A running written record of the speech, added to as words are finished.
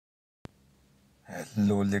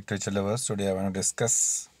Hello, literature lovers. Today I want to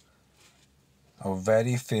discuss a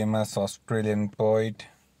very famous Australian poet,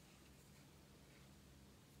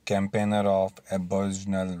 campaigner of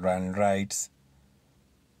Aboriginal land rights,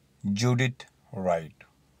 Judith Wright.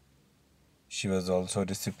 She was also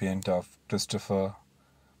recipient of Christopher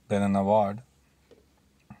Brennan Award.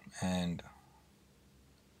 And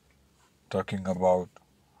talking about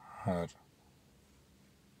her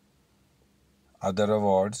other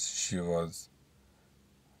awards, she was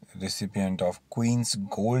recipient of Queen's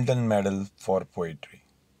Golden Medal for Poetry.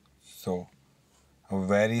 So, a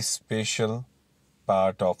very special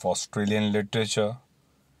part of Australian literature,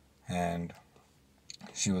 and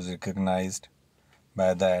she was recognized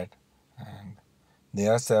by that. And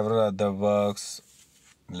there are several other works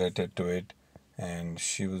related to it, and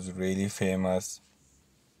she was really famous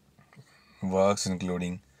works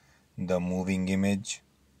including The Moving Image,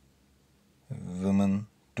 Woman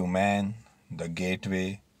to Man, The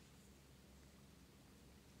Gateway,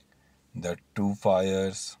 The Two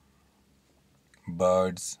Fires,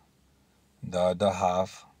 Birds, The Other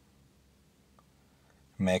Half,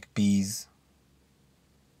 Magpies,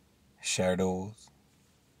 Shadows,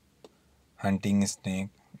 Hunting Snake,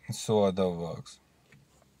 and so other works.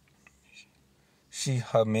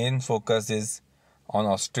 Her main focus is on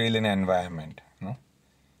Australian environment,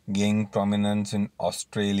 gaining prominence in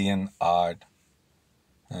Australian art,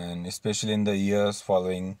 and especially in the years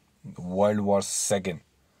following World War II.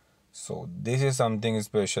 So this is something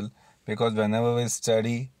special because whenever we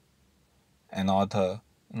study an author,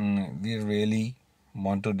 we really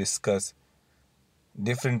want to discuss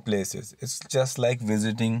different places. It's just like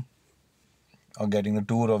visiting or getting a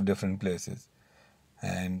tour of different places,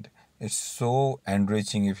 and it's so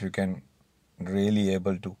enriching if you can really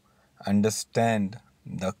able to understand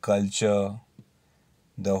the culture,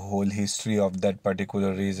 the whole history of that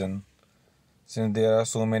particular region. Since there are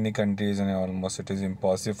so many countries and almost it is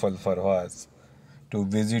impossible for us to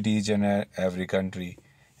visit each and every country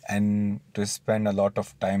and to spend a lot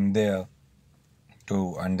of time there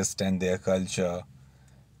to understand their culture,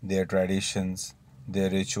 their traditions, their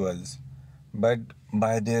rituals. But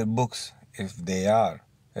by their books, if they are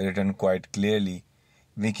written quite clearly,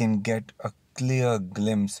 we can get a clear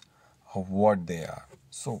glimpse of what they are.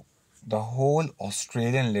 So, the whole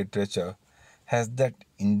Australian literature has that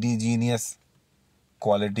indigenous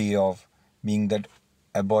quality of being that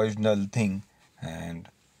aboriginal thing, and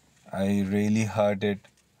I really heard it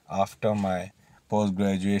after my post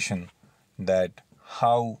graduation that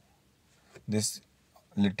how this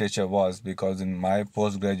literature was, because in my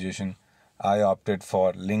post graduation I opted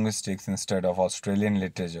for linguistics instead of Australian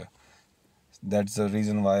literature. That's the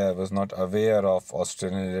reason why I was not aware of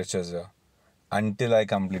Australian literature until I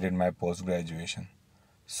completed my post graduation.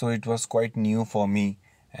 So it was quite new for me,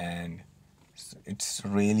 and it's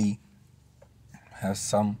really has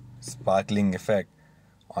some sparkling effect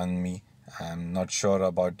on me. I'm not sure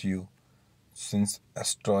about you. Since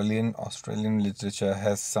Australian literature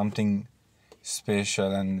has something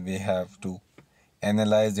special, and we have to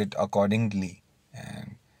analyze it accordingly,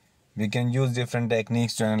 and we can use different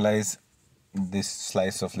techniques to analyze this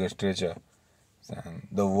slice of literature. And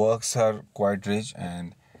the works are quite rich,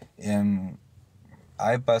 and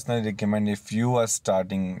I personally recommend, if you are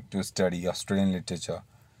starting to study Australian literature,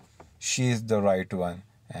 she is the right one,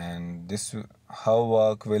 and this her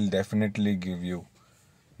work will definitely give you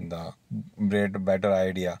the better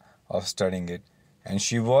idea of studying it. And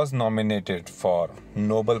she was nominated for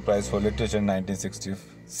Nobel Prize for Literature in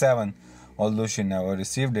 1967, although she never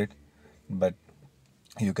received it. But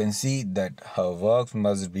you can see that her work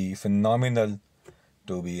must be phenomenal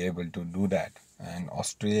to be able to do that. And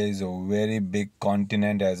Australia is a very big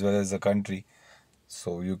continent as well as a country,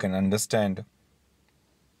 so you can understand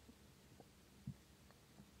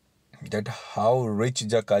that how rich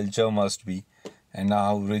the culture must be and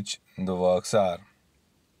how rich the works are.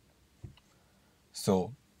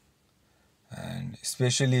 So, and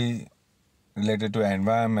especially related to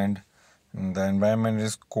environment, the environment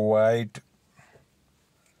is quite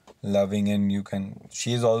loving, and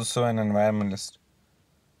she is also an environmentalist,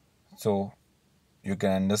 so you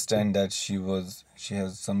can understand that she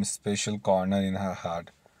has some special corner in her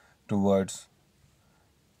heart towards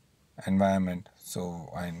environment.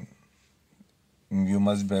 So you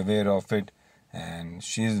must be aware of it. And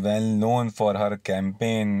she is well known for her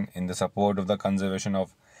campaign in the support of the conservation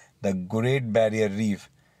of the Great Barrier Reef,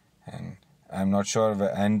 and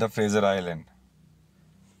and the Fraser Island.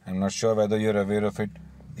 I'm not sure whether you're aware of it.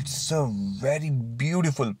 It's a very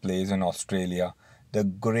beautiful place in Australia, the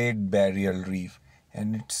Great Barrier Reef,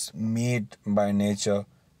 and it's made by nature,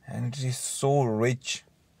 and it is so rich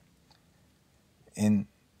in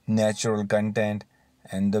natural content,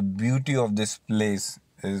 and the beauty of this place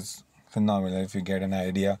is phenomenal. If you get an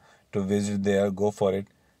idea to visit there, go for it.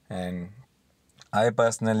 And I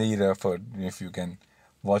personally refer, if you can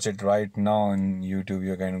watch it right now on YouTube,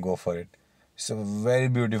 you can go for it. It's a very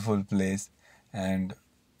beautiful place, and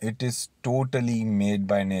it is totally made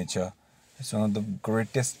by nature. It's one of the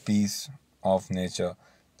greatest piece of nature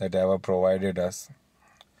that ever provided us.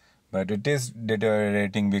 But it is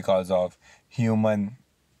deteriorating because of human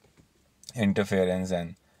interference,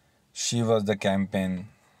 and she was the campaign,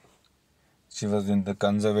 she was in the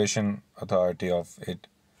conservation authority of it,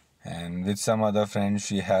 and with some other friends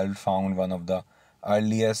she helped found one of the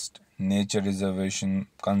earliest nature reservation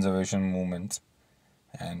conservation movements.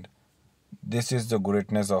 And this is the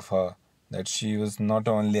greatness of her, that she was not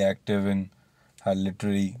only active in her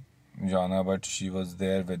literary genre, but she was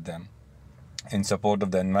there with them in support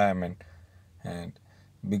of the environment. And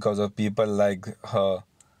because of people like her,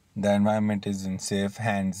 the environment is in safe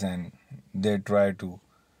hands, and they try to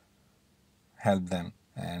help them.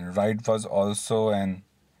 And Wright was also an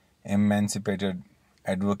emancipated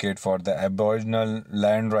advocate for the Aboriginal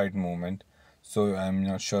land right movement. So I'm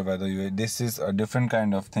not sure whether this is a different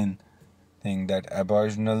kind of thing that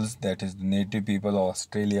Aboriginals, that is the native people of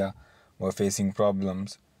Australia, were facing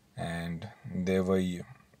problems, and they were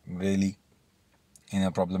really in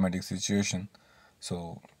a problematic situation.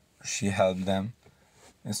 So she helped them.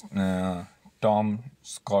 Tom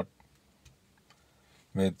Scott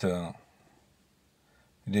with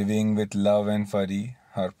Reviewing with Love and Furry,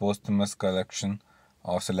 her posthumous collection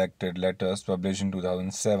of selected letters published in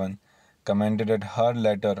 2007, commented at her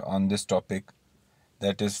letter on this topic,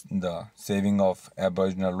 that is the saving of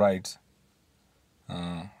Aboriginal rights,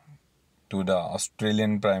 to the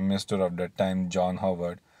Australian Prime Minister of that time, John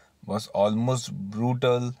Howard, was almost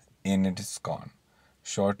brutal in its scorn.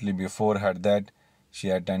 Shortly before her death, she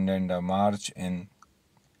attended a march in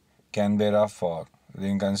Canberra for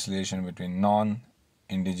reconciliation between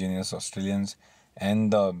non-Indigenous Australians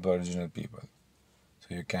and the Aboriginal people.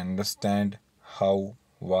 So you can understand how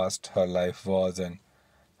vast her life was and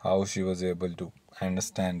how she was able to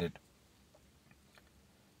understand it.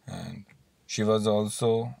 And she was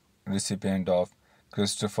also recipient of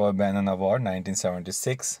Christopher Bannon Award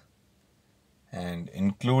 1976, and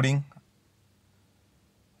including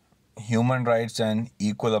Human Rights and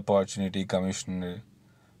Equal Opportunity Commissioner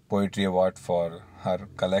Poetry Award for her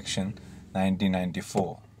collection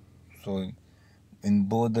 1994. So in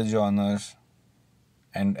both the genres,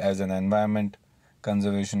 and as an environment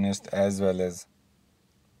conservationist as well as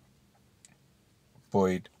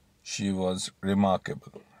poet, she was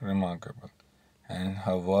remarkable, and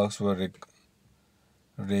her works were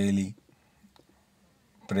really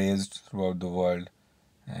praised throughout the world.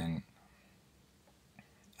 And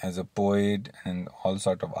as a poet and all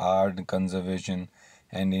sort of art, conservation,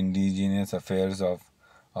 and indigenous affairs of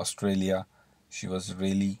Australia, she was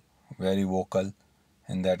really very vocal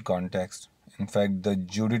in that context. In fact, the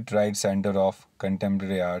Judith Wright Center of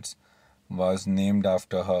Contemporary Arts was named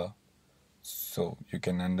after her, so you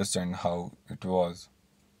can understand how it was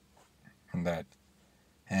in that.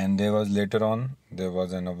 And there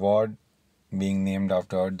was an award being named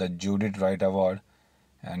after her, the Judith Wright Award,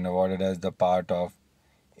 and awarded as the part of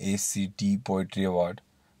ACT Poetry Award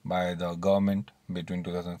by the government between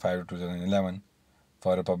 2005 to 2011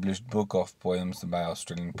 for a published book of poems by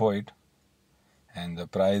Australian poet, and the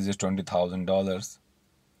prize is $20,000.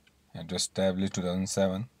 It was established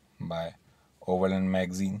 2007 by Overland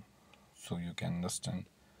Magazine, so you can understand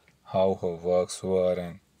how her works were.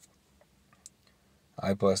 And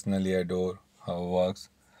I personally adore her works,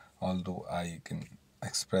 although I can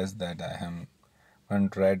express that I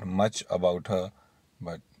haven't read much about her,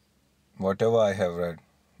 but whatever I have read,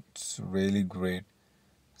 it's really great,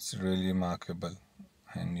 it's really remarkable,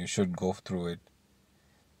 and you should go through it.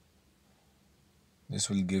 This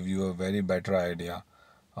will give you a very better idea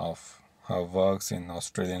of her works in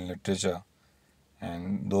Australian literature,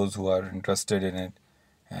 and those who are interested in it,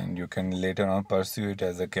 and you can later on pursue it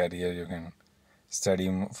as a career. You can study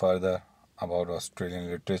further about Australian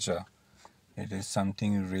literature. It is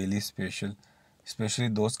something really special, especially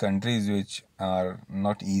those countries which are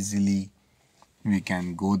not easily we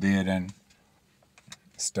can go there and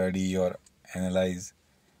study or analyze,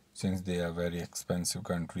 since they are very expensive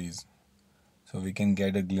countries. So we can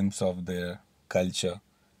get a glimpse of their culture,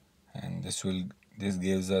 and this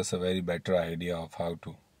gives us a very better idea of how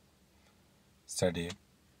to study it.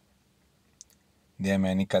 There are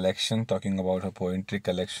many collections talking about her poetry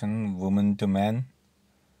collection: Woman to Man,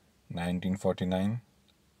 1949,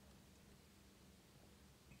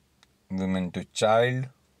 Women to Child,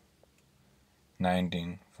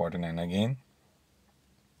 1949 again.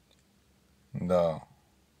 The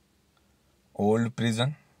Old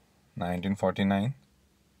Prison, 1949.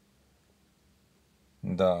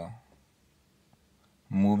 The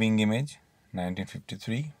Moving Image,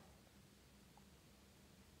 1953.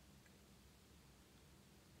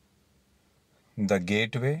 The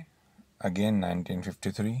Gateway, again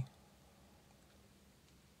 1953.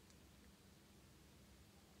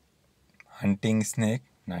 Hunting Snake,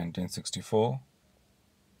 1964.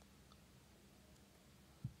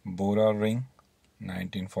 Bora Ring,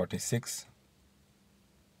 1946.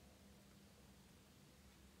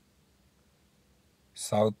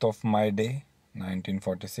 South of My Day,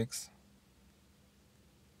 1946.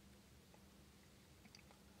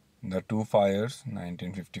 The Two Fires,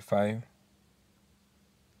 1955.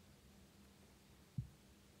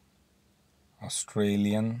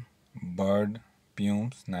 Australian Bird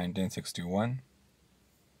Poems, 1961.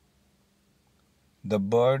 The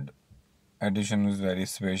bird edition is very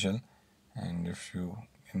special, and if you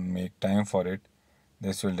can make time for it,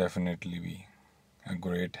 this will definitely be a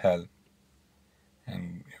great help,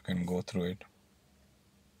 and you can go through it.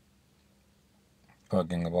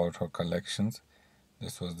 Talking about her collections,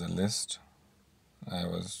 this was the list I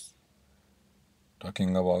was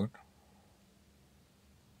talking about.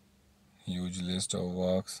 Huge list of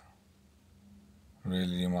works,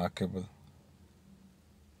 really remarkable.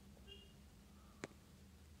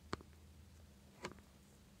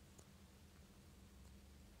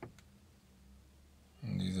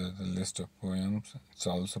 And these are the list of poems. It's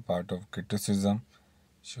also part of criticism.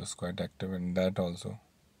 She was quite active in that also.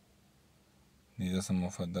 These are some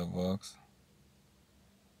of other works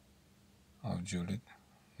of Judith.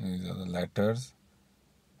 These are the letters.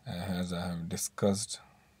 As I have discussed,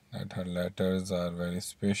 that her letters are very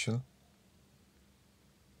special.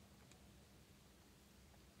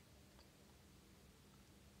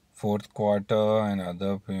 Fourth Quarter and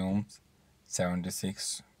Other Poems,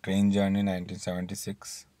 76. Train Journey,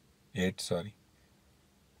 1976. 8, sorry.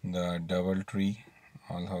 The Double Tree,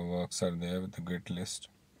 all her works are there with the great list.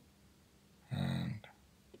 And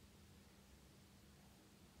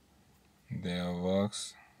there are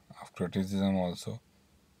works of criticism also,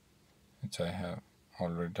 which I have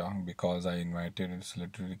already talked because I invited its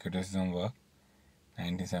literary criticism work,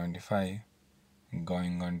 1975.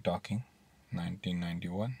 Going on Talking,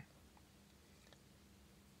 1991.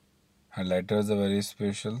 Her letters are very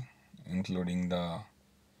special, including the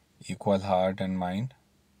Equal Heart and Mind.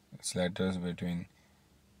 It's letters between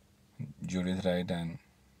Judith Wright and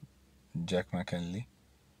Jack McKinley.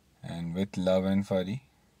 And With Love and Fury,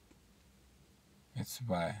 it's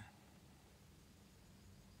by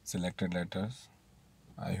Selected Letters.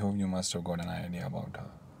 I hope you must have got an idea about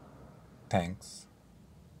her. Thanks.